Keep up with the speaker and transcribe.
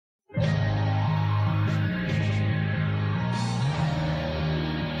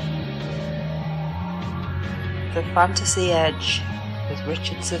The Fantasy Edge with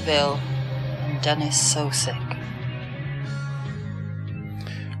Richard Seville and Dennis Sosick.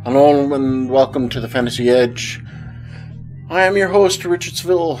 Hello and welcome to the Fantasy Edge. I am your host, Richard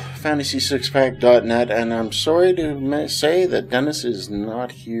Seville, FantasySixPack.net, and I'm sorry to say that Dennis is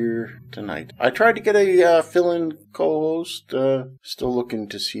not here tonight. I tried to get a fill-in co-host, still looking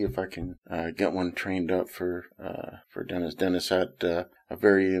to see if I can get one trained up for Dennis. Dennis had a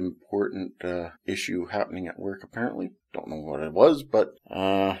very important issue happening at work, apparently. Don't know what it was, but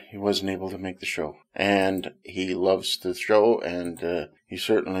he wasn't able to make the show. And he loves the show, and he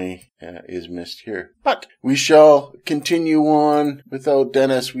certainly is missed here. But we shall continue on without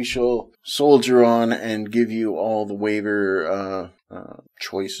Dennis. We shall soldier on and give you all the waiver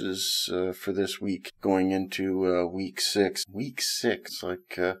choices for this week, going into week 6. Week 6,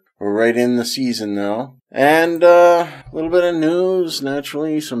 we're right in the season now. And a little bit of news,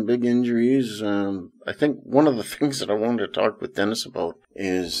 naturally, some big injuries. I think one of the things that I wanted to talk with Dennis about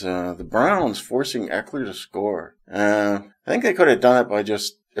is the Browns forcing Eckler to score. I think they could have done it by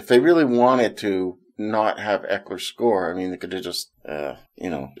just, if they really wanted to not have Eckler score, I mean, they could have just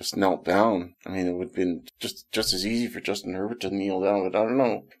knelt down. I mean, it would have been just as easy for Justin Herbert to kneel down, but I don't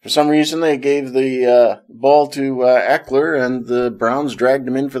know. For some reason, they gave the ball to Eckler, and the Browns dragged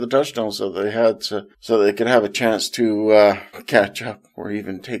him in for the touchdown, so they could have a chance to catch up or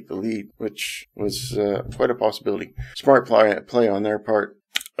even take the lead, which was quite a possibility. Smart play on their part.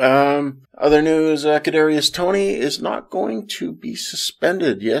 Other news, Kadarius Toney is not going to be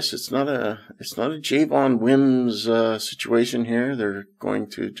suspended. Yes, it's not a Javon Wims situation here. They're going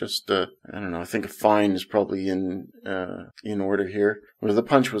to just I think a fine is probably in order here. Where the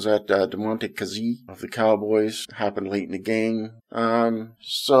punch was at DeMonte Kazee of the Cowboys. Happened late in the game.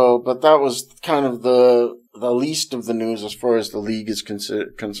 But that was kind of the least of the news as far as the league is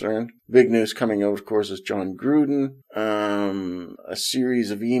concerned. Big news coming out, of course, is John Gruden. A series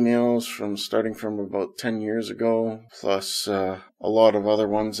of emails starting from about 10 years ago, plus a lot of other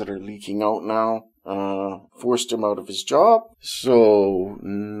ones that are leaking out now. Forced him out of his job, so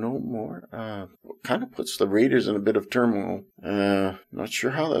no more. Kind of puts the Raiders in a bit of turmoil. Not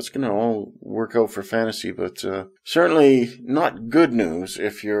sure how that's going to all work out for fantasy, but certainly not good news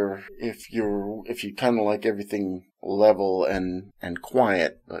if you kind of like everything level and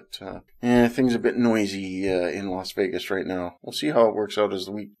quiet, but things are a bit noisy in Las Vegas right now. We'll see how it works out as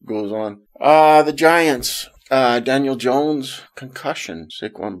the week goes on. The Giants. Daniel Jones, concussion.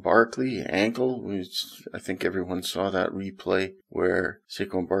 Saquon Barkley, ankle. I think everyone saw that replay where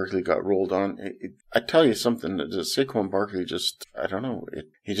Saquon Barkley got rolled on. I tell you something, Saquon Barkley just, I don't know,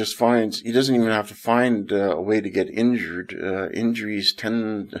 he doesn't even have to find a way to get injured. Injuries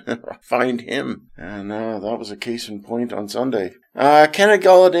tend to find him. And that was a case in point on Sunday. Kenny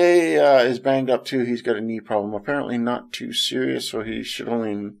Golladay is banged up too. He's got a knee problem. Apparently not too serious, so he should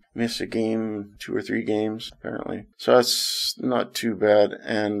only miss a game, 2 or 3 games, apparently. So that's not too bad.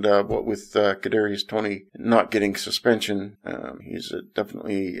 And what with Kadarius Toney not getting suspension, he's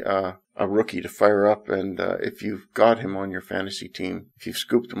definitely a rookie to fire up. And if you've got him on your fantasy team, if you've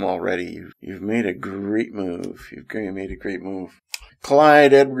scooped him already, you've made a great move.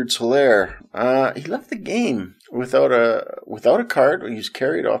 Clyde Edwards-Helaire, he left the game without a card. He was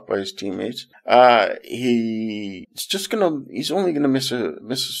carried off by his teammates. He's only gonna miss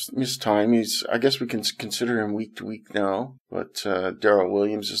time. I guess we can consider him week to week now. But Darrell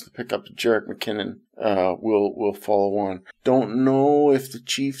Williams is the pickup. Jerick McKinnon will follow on. Don't know if the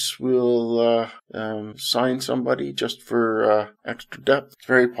Chiefs will sign somebody just for extra depth. It's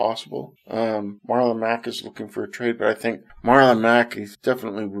very possible. Marlon Mack is looking for a trade, but I think Marlon Mack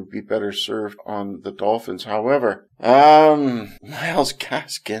definitely would be better served on the Dolphins. However, Myles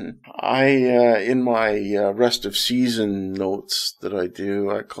Gaskin, in my rest of season notes that I do,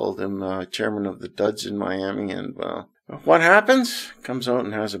 I called him chairman of the Duds in Miami, and what happens? Comes out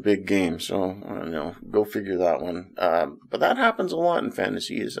and has a big game. So, I don't know. Go figure that one. But that happens a lot in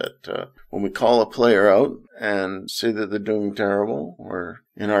fantasy, is that when we call a player out and say that they're doing terrible, or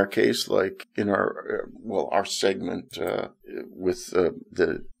in our case, like in our segment with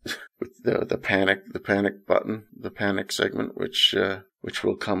the panic button, the panic segment, which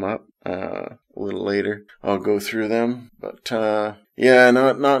will come up a little later. I'll go through them, but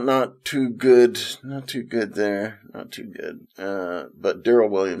not too good. Not too good there. Not too good. But Darrell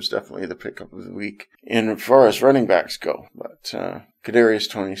Williams definitely the pickup of the week as far as running backs go. But Kadarius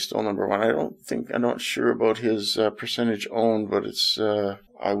Toney still number one. I'm not sure about his percentage owned, but it's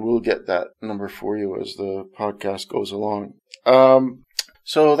I will get that number for you as the podcast goes along.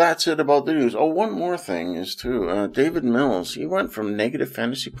 So that's it about the news. Oh, one more thing is too, David Mills, he went from negative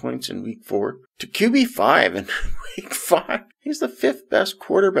fantasy points in week 4 to QB5 in week 5. He's the 5th best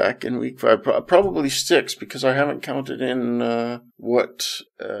quarterback in week 5, probably 6 because I haven't counted in,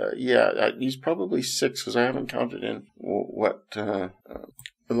 he's probably 6 because I haven't counted in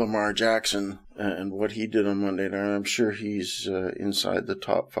Lamar Jackson and what he did on Monday night. I'm sure he's inside the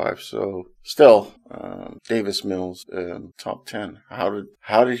top 5. So still, Davis Mills, top 10.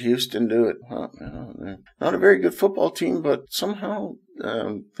 How did Houston do it? Well, not a very good football team, but somehow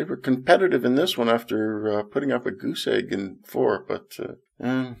they were competitive in this one after putting up a goose egg in 4. But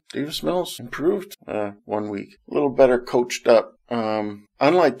Davis Mills improved 1 week, a little better coached up.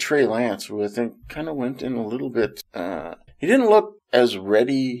 Unlike Trey Lance, who I think kind of went in a little bit. He didn't look as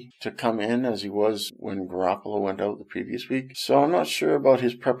ready to come in as he was when Garoppolo went out the previous week. So I'm not sure about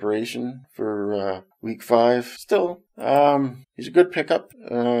his preparation for week 5. Still, he's a good pickup.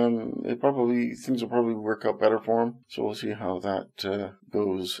 Things will probably work out better for him. So we'll see how that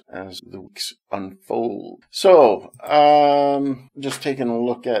goes as the weeks unfold. So, just taking a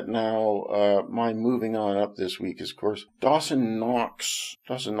look at now, my moving on up this week is, of course, Dawson Knox.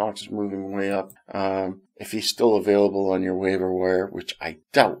 Dawson Knox is moving way up. If he's still available on your waiver wire, which I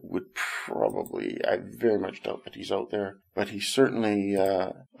doubt I very much doubt that he's out there, but he's certainly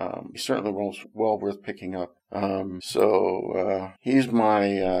well worth picking up. He's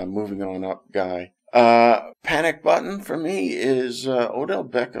my moving on up guy. Panic button for me is Odell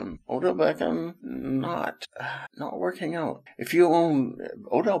Beckham. Odell Beckham not working out. If you own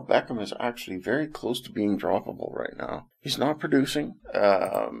Odell Beckham, is actually very close to being droppable right now. He's not producing.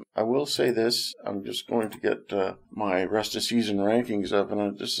 I will say this. I'm just going to get my rest of season rankings up,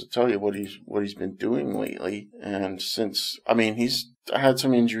 and just to tell you what he's been doing lately. And he's had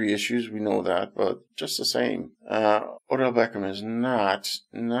some injury issues, we know that, but just the same, Odell Beckham is not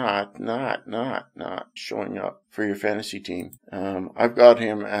showing up for your fantasy team. I've got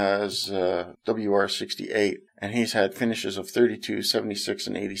him as WR68, and he's had finishes of 32, 76,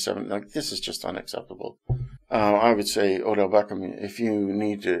 and 87. Like, this is just unacceptable. I would say Odell Beckham, if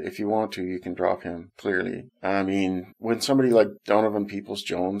you want to, you can drop him, clearly. I mean, when somebody like Donovan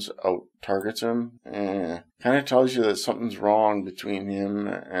Peoples-Jones out targets him, kind of tells you that something's wrong between him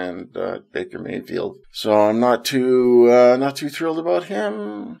and Baker Mayfield. So I'm not too thrilled about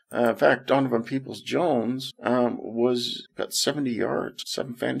him. In fact, Donovan Peoples-Jones got 70 yards,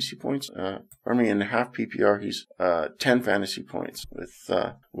 7 fantasy points. In half PPR, he's 10 fantasy points with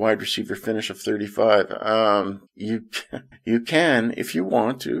wide receiver finish of 35. You can, if you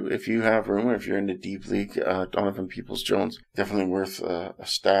want to, if you have room, if you're in a deep league, Donovan Peoples-Jones, definitely worth a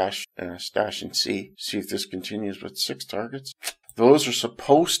stash and see if this continues with 6 targets. Those are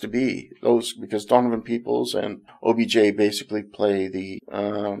supposed to be those, because Donovan Peoples and OBJ basically play the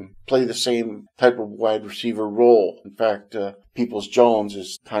same type of wide receiver role. In fact, Peoples-Jones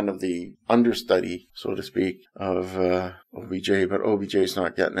is kind of the understudy, so to speak, of OBJ, but OBJ's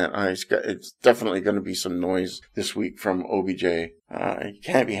not getting it. It's definitely going to be some noise this week from OBJ. You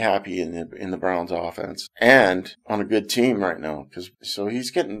can't be happy in the Browns offense and on a good team right now, so he's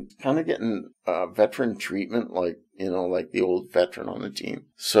getting veteran treatment, like the old veteran on the team.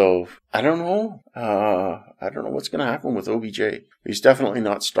 So I don't know. I don't know what's going to happen with OBJ. He's definitely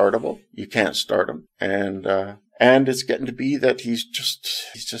not startable. You can't start him, and it's getting to be that he's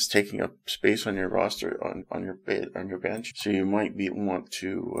just taking up space on your roster, on your bench. So you might want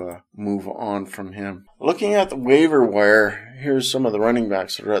to move on from him. Looking at the waiver wire, here's some of the running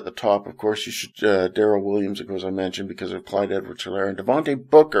backs that are at the top. Of course, you should Darrell Williams, of course I mentioned, because of Clyde Edwards-Helaire, and Devontae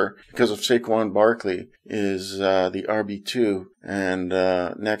Booker because of Saquon Barkley is the RB2, and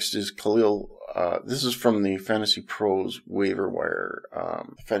next is Khalil. This is from the Fantasy Pros waiver wire,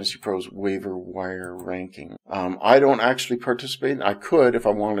 ranking. I don't actually participate. I could if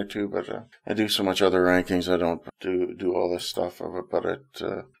I wanted to, but I do so much other rankings. I don't do all this stuff of it, but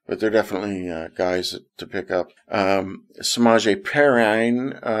they're definitely guys to pick up. Samaje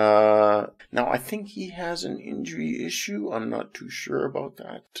Perine. Now I think he has an injury issue. I'm not too sure about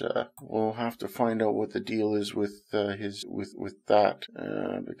that. We'll have to find out what the deal is with that,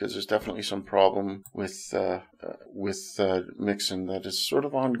 because there's definitely some problem with Mixon that is sort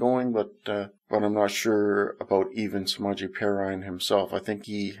of ongoing, but I'm not sure about even Samaje Perine himself. I think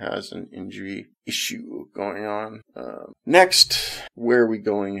he has an injury issue going on. Next, where are we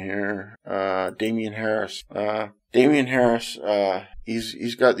going here? Damian Harris.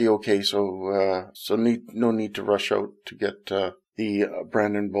 He's got the okay, so no need to rush out to get the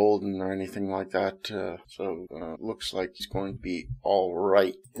Brandon Bolden or anything like that. Looks like he's going to be all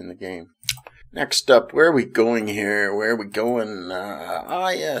right in the game. Next up, where are we going here? Where are we going?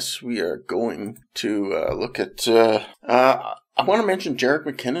 Yes, we are going to look at... I want to mention Jerick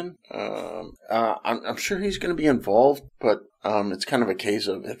McKinnon. I'm sure he's going to be involved, but it's kind of a case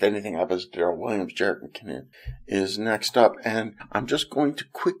of if anything happens to Darrell Williams, Jerick McKinnon is next up, and I'm just going to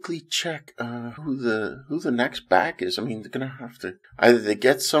quickly check who the next back is. I mean, they're going to have to either they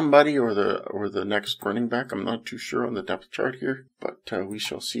get somebody or the next running back. I'm not too sure on the depth chart here, but we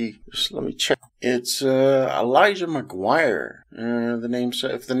shall see. Just let me check. It's Elijah McGuire.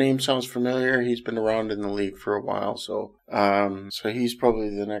 If the name sounds familiar, he's been around in the league for a while, so he's probably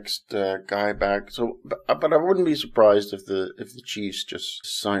the next guy back. So, but I wouldn't be surprised if the Chiefs just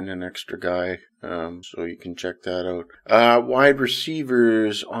sign an extra guy. So you can check that out. Wide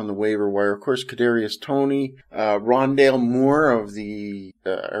receivers on the waiver wire, of course, Kadarius Toney, Rondale Moore of the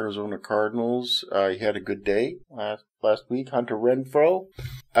Arizona Cardinals. He had a good day last week. Hunter Renfrow,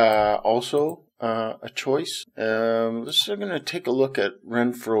 also a choice. Let's going to take a look at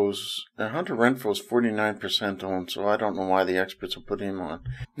Hunter Renfro's 49% owned, so I don't know why the experts will put him on.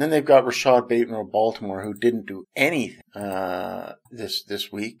 And then they've got Rashad Bateman of Baltimore, who didn't do anything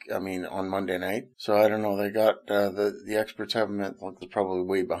this week. I mean, on Monday night. So I don't know. They got the experts have him at they're probably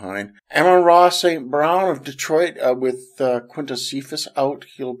way behind. Amon-Ra St. Brown of Detroit with Quintus Cephas out.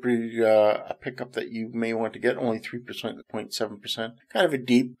 He'll be a pickup that you may want to get. Only 3.7%. Kind of a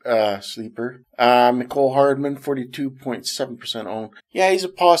deep sleeper. Mecole Hardman, 42.7% owned. Yeah, he's a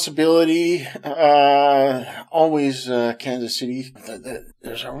possibility. Always Kansas City.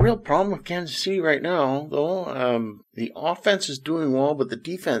 There's a real problem with Kansas City right now, though. The offense is doing well, but the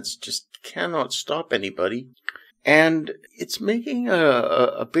defense just cannot stop anybody. And it's making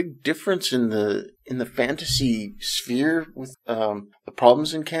a big difference in the fantasy sphere with the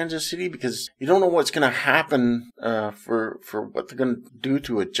problems in Kansas City, because you don't know what's going to happen for what they're going to do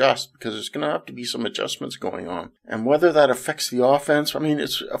to adjust, because there's going to have to be some adjustments going on, and whether that affects the offense. I mean,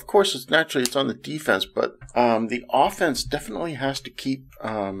 it's on the defense, but the offense definitely has to keep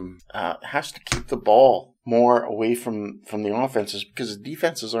the ball more away from the offenses, because the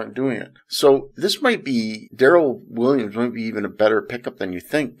defenses aren't doing it. So this might be Darrell Williams might be even a better pickup than you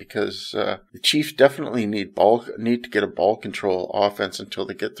think, because the Chiefs definitely need to get a ball control offense until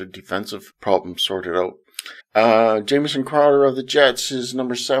they get their defensive problems sorted out. Jamison Crowder of the Jets is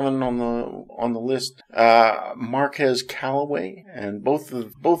number 7 on the list. Marquez Callaway, and both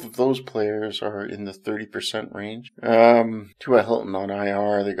of those players are in the 30% range. Tua Hilton on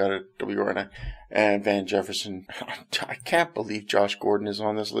IR. They got a WRNI. And Van Jefferson. I can't believe Josh Gordon is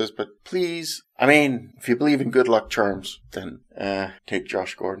on this list, but please, I mean, if you believe in good luck charms, then take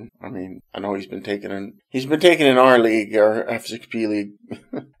Josh Gordon. I mean, I know he's been taken in our league, our F6P league,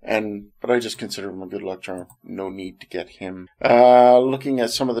 but I just consider him a good luck charm. No need to get him. Looking at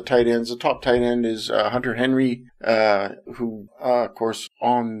some of the tight ends, the top tight end is Hunter Henry, who, of course,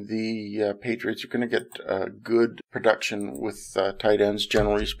 on the Patriots, you're going to get good production with tight ends,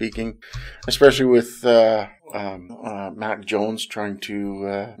 generally speaking, especially with Mac Jones trying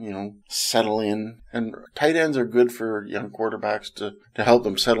to settle in. And tight ends are good for young quarterbacks to help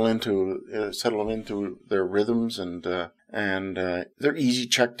them settle into their rhythms, and they're easy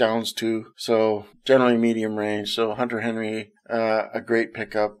checkdowns too. So generally medium range. So Hunter Henry, a great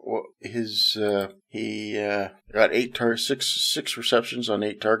pickup. He got 6 receptions on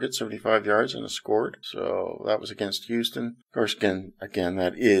 8 targets, 75 yards, and a scored. So that was against Houston. Of course, again,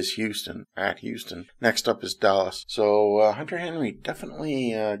 that is Houston, at Houston. Next up is Dallas. So Hunter Henry,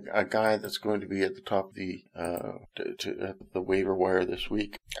 definitely a guy that's going to be at the top of the waiver wire this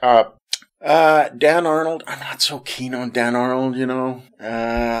week. Dan Arnold, I'm not so keen on Dan Arnold,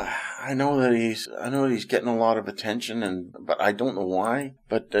 I know that he's getting a lot of attention, but I don't know why.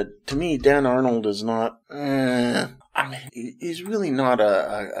 But to me, Dan Arnold is not. I mean, he's really not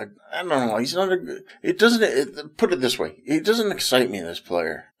I don't know. He's not put it this way. He doesn't excite me, this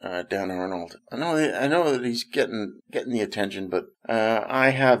player, Dan Arnold. I know that he's getting the attention, but I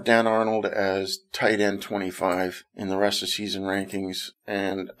have Dan Arnold as tight end 25 in the rest of season rankings,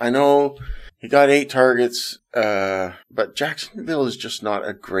 and I know he got 8 targets, but Jacksonville is just not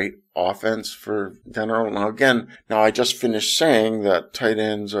a great offense for Dan Arnold. Now I just finished saying that tight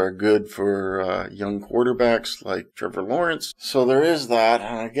ends are good for young quarterbacks like Trevor Lawrence. So there is that,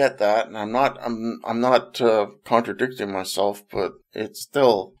 and I get that, and I'm not contradicting myself, but it's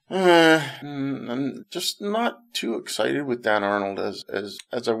still I'm just not too excited with Dan Arnold as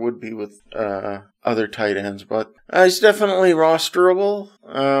I would be with other tight ends, but he's definitely rosterable.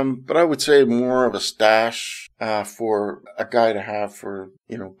 But I would say more of a stash for a guy to have for,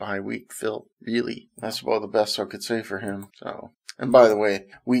 bye week, Phil. Really. That's about the best I could say for him. So. And by the way,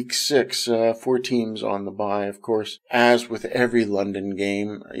 week 6, 4 teams on the bye, of course. As with every London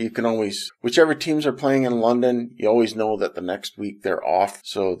game, you can always, whichever teams are playing in London, you always know that the next week they're off.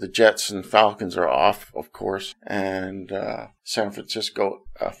 So the Jets and Falcons are off, of course. And San Francisco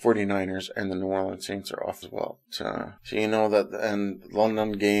 49ers and the New Orleans Saints are off as well. So you know that, and the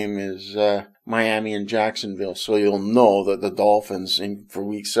London game is Miami and Jacksonville. So you'll know that the Dolphins, for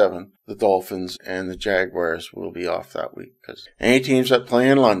week 7, the Dolphins and the Jaguars will be off that week. Because any teams that play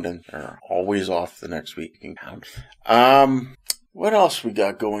in London are always off the next week. What else we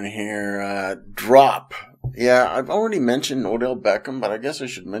got going here? Drop. Yeah, I've already mentioned Odell Beckham, but I guess I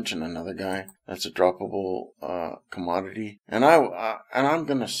should mention another guy that's a droppable commodity. And I'm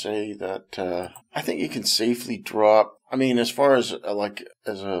gonna say that I think you can safely drop. I mean, as far as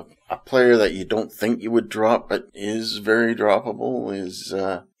as a player that you don't think you would drop, but is very droppable,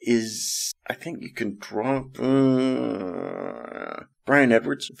 is I think you can drop Bryan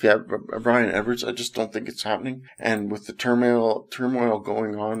Edwards. If you have Bryan Edwards, I just don't think it's happening. And with the turmoil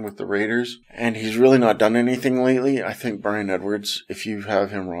going on with the Raiders, and he's really not done anything lately, I think Bryan Edwards, if you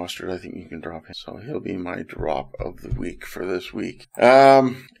have him rostered, I think you can drop him. So he'll be my drop of the week for this week.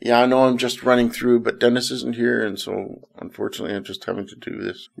 Yeah, I know I'm just running through, but Dennis isn't here, and so unfortunately I'm just having to do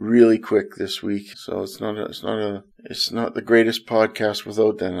this really quick this week. So it's not the greatest podcast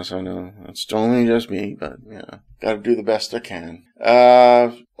without Dennis, I know. It's only just me, but yeah, gotta do the best I can.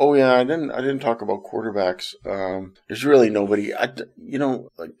 Oh yeah, I didn't talk about quarterbacks. There's really nobody.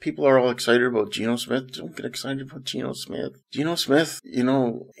 People are all excited about Geno Smith. Don't get excited about Geno Smith. Geno Smith,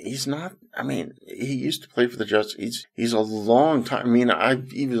 he's not. I mean, he used to play for the Jets. He's a long time. I mean, I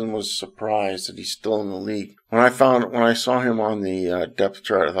even was surprised that he's still in the league. When I saw him on the depth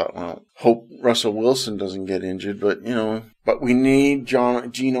chart, I thought, well, hope Russell Wilson doesn't get injured. But we need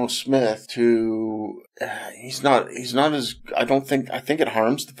Geno Smith to. He's not as. I think it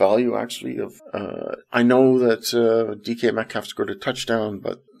harms the value actually of. I know that DK Metcalf scored a touchdown,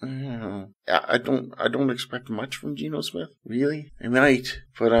 but. I don't expect much from Geno Smith. Really, I might,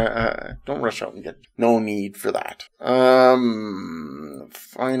 but I don't rush out and get. No need for that.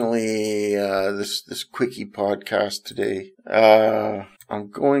 Finally, this quickie podcast today. I'm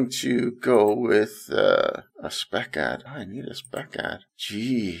going to go with a spec ad. I need a spec ad.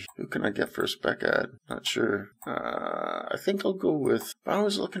 Gee, who can I get for a spec ad? Not sure. I think I'll go with. If I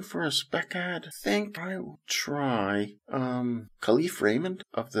was looking for a spec ad, I think I will try Khalif Raymond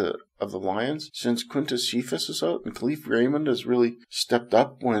of the Lions, since Quintus Cephas is out, and Khalif Raymond has really stepped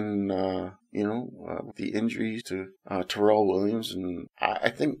up when with the injuries to Terrell Williams, and I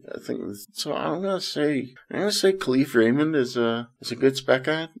think so. I'm gonna say Khalif Raymond is a good spec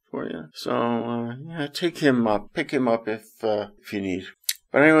ad for you. So take him up, pick him up if you need.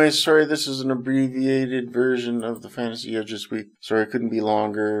 But anyway, sorry, this is an abbreviated version of the Fantasy Edge this week. Sorry, it couldn't be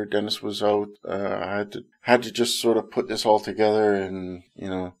longer. Dennis was out. I had to just sort of put this all together in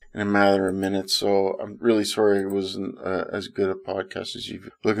a matter of minutes. So I'm really sorry it wasn't as good a podcast as you're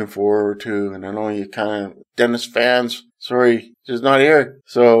looking forward to. And I know you kind of Dennis fans. Sorry, just not here.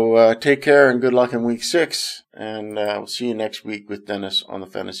 So take care and good luck in week 6. And we'll see you next week with Dennis on the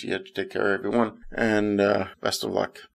Fantasy Edge. Take care, everyone, and best of luck.